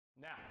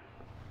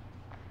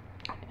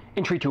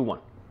in 3, 2, 1.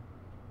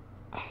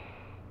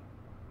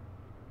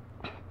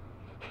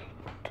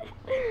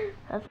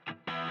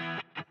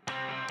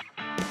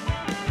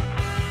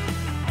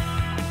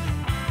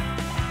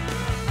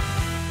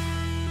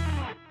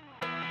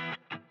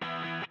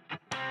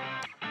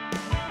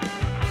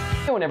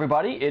 Hello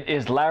everybody, it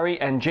is Larry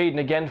and Jaden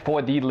again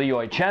for the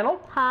Leoy channel.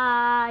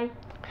 Hi.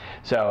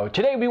 So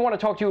today we want to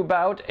talk to you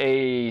about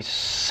a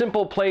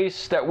simple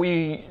place that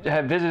we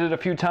have visited a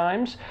few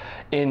times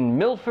in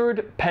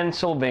Milford,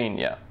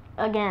 Pennsylvania.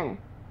 Again.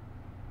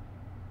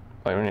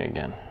 Wait a minute,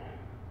 again.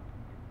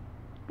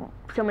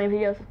 So many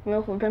videos of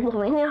Milford,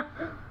 Pennsylvania.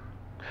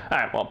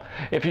 Alright, well,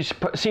 if you've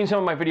seen some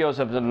of my videos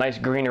of the nice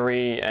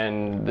greenery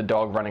and the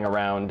dog running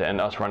around and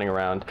us running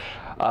around,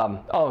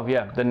 oh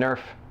yeah, the Nerf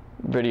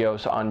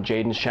videos on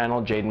Jaden's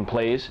channel, Jaden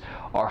Plays,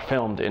 are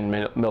filmed in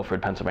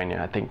Milford, Pennsylvania.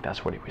 I think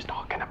that's what he was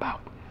talking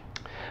about.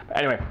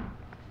 Anyway,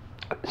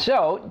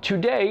 so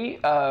today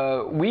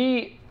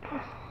we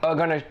are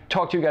going to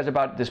talk to you guys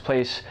about this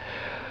place.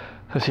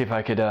 Let's see if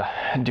I could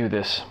do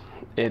this.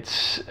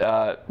 It's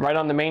right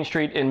on the main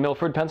street in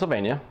Milford,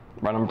 Pennsylvania,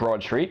 right on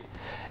Broad Street.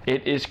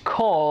 It is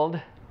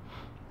called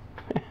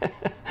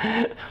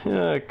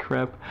oh,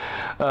 crap.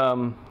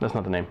 That's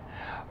not the name.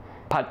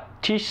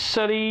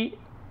 Pâtisserie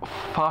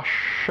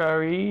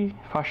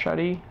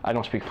Fauchère. I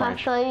don't speak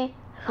French. Pastry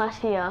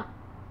Fauchère,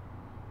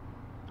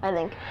 I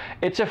think.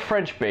 It's a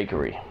French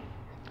bakery,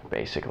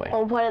 basically.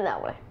 We'll put it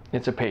that way.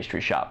 It's a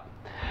pastry shop.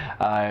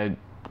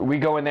 We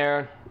go in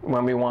there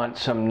when we want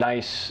some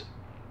nice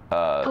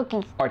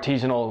Cookies.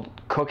 artisanal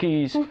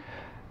cookies,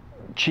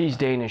 cheese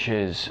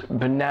danishes,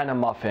 banana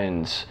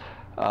muffins,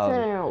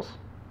 Cinnamon rolls.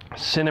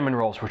 Cinnamon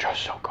rolls, which are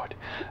so good.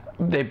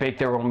 They bake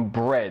their own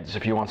breads.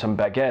 If you want some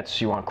baguettes,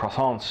 you want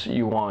croissants,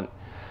 you want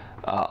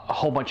a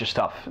whole bunch of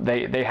stuff.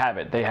 They have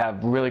it. They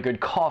have really good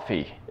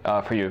coffee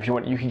for you. If you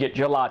want, you can get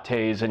your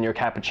lattes and your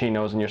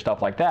cappuccinos and your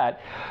stuff like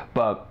that.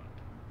 But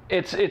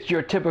it's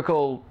your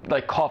typical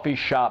like coffee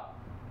shop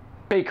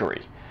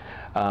bakery.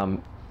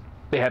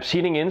 They have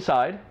seating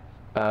inside.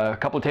 A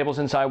couple of tables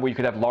inside where you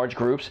could have large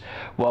groups.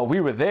 While we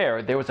were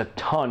there, there was a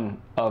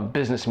ton of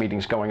business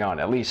meetings going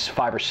on, at least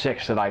 5 or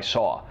 6 that I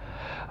saw.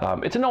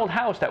 It's an old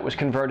house that was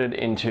converted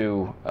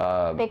into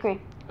Bakery.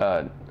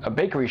 A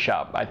bakery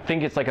shop. I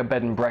think it's like a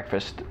bed and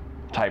breakfast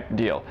type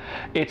deal.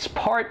 It's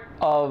part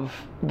of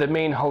the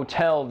main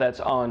hotel that's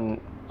on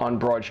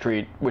Broad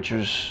Street, which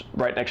is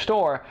right next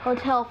door.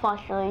 Hotel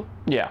Fauchère.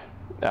 Yeah,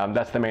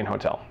 that's the main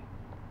hotel.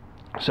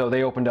 So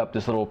they opened up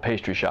this little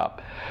pastry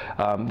shop.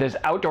 There's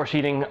outdoor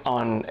seating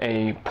on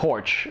a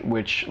porch,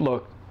 which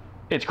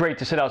it's great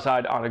to sit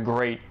outside on a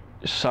great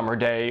summer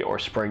day or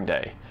spring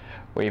day,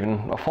 or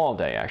even a fall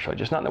day actually,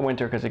 just not in the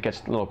winter because it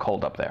gets a little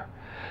cold up there.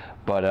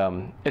 But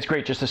it's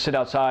great just to sit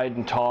outside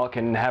and talk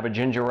and have a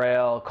ginger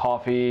ale,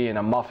 coffee, and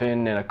a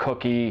muffin and a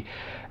cookie,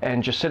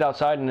 and just sit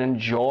outside and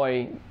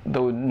enjoy the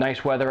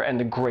nice weather and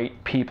the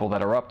great people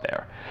that are up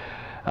there.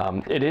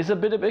 It is a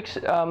bit of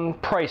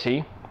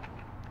pricey.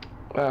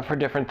 For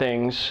different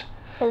things.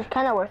 It's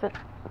kind of worth it.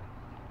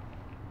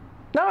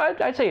 No,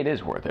 I'd say it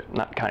is worth it.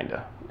 Not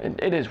kinda.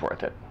 It is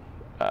worth it.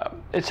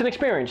 It's an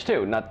experience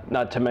too.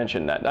 Not to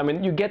mention that. I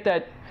mean, you get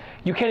that.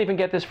 You can't even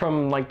get this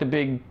from like the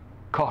big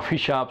coffee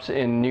shops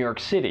in New York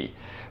City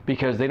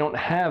because they don't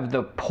have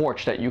the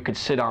porch that you could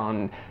sit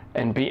on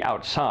and be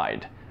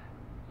outside.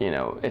 You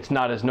know, it's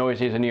not as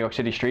noisy as a New York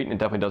City street, and it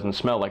definitely doesn't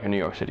smell like a New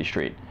York City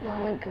street. Oh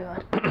my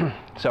god.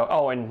 So,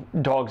 oh, and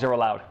dogs are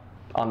allowed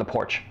on the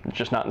porch. It's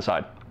just not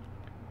inside.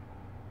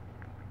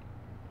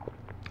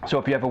 So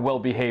if you have a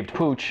well-behaved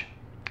pooch,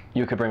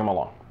 you could bring them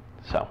along.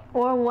 So.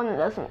 Or one that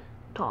doesn't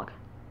talk.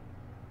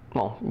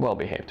 Well,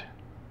 well-behaved.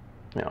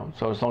 You know,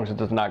 so as long as it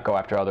does not go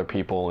after other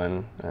people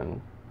and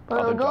Well,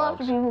 other go dogs.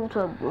 after people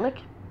to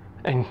lick.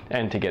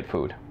 And to get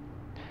food.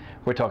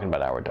 We're talking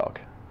about our dog,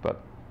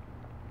 but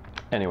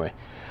anyway.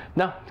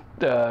 No,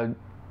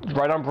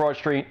 right on Broad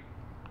Street.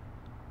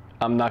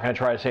 I'm not going to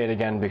try to say it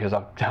again because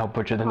I'll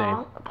butcher the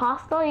name.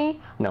 Pastry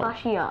No.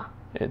 Fauchère.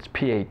 It's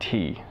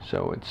P-A-T,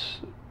 so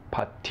it's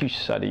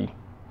Pâtisserie.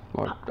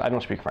 Or I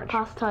don't speak French.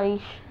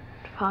 Pastry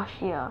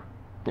Fauchère.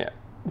 Yeah,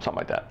 something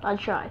like that. I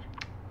tried.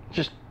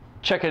 Just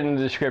check it in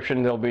the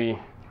description. There'll be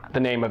the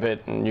name of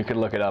it, and you can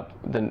look it up.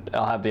 Then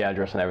I'll have the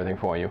address and everything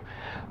for you.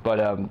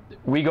 But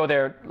we go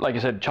there, like I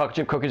said, chocolate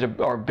chip cookies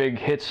are big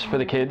hits for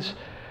the kids.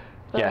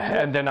 Yeah,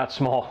 and they're not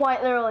small.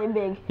 Quite literally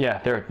big.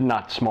 Yeah, they're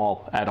not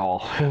small at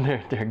all.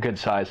 they're good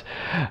size.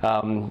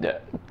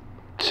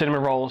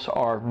 Cinnamon rolls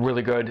are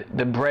really good.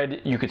 The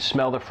bread, you could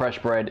smell the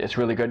fresh bread. It's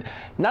really good.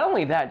 Not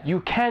only that, you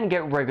can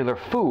get regular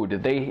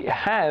food. They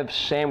have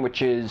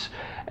sandwiches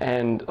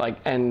and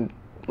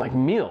like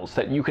meals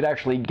that you could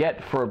actually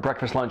get for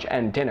breakfast, lunch,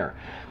 and dinner.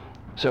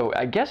 So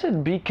I guess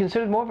it'd be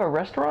considered more of a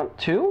restaurant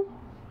too.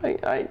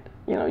 You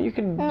know, you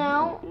could.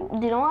 No,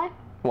 do you know why?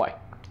 Why?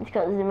 It's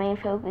because the main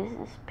focus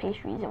is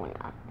pastries and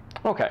whatnot.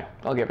 Okay,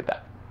 I'll give it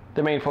that.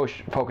 The main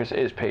focus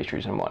is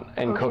pastries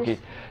and cookies.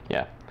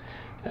 Yeah.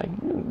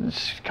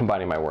 Just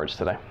combining my words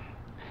today.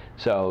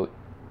 So,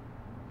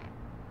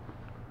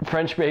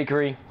 French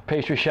bakery,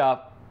 pastry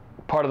shop,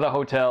 part of the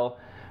hotel,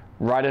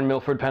 right in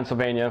Milford,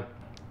 Pennsylvania.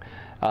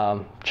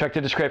 Check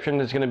the description.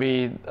 There's going to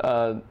be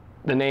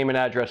the name and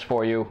address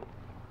for you.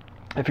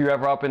 If you're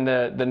ever up in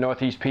the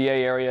Northeast PA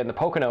area in the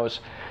Poconos,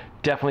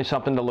 definitely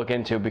something to look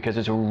into because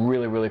it's a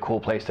really, really cool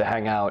place to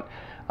hang out,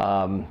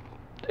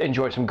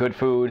 enjoy some good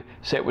food,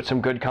 sit with some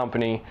good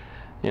company,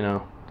 you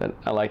know, that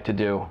I like to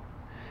do,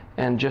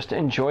 and just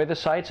enjoy the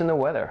sights and the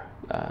weather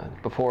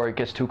before it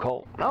gets too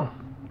cold. Oh,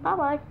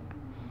 bye-bye.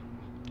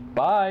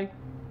 Bye.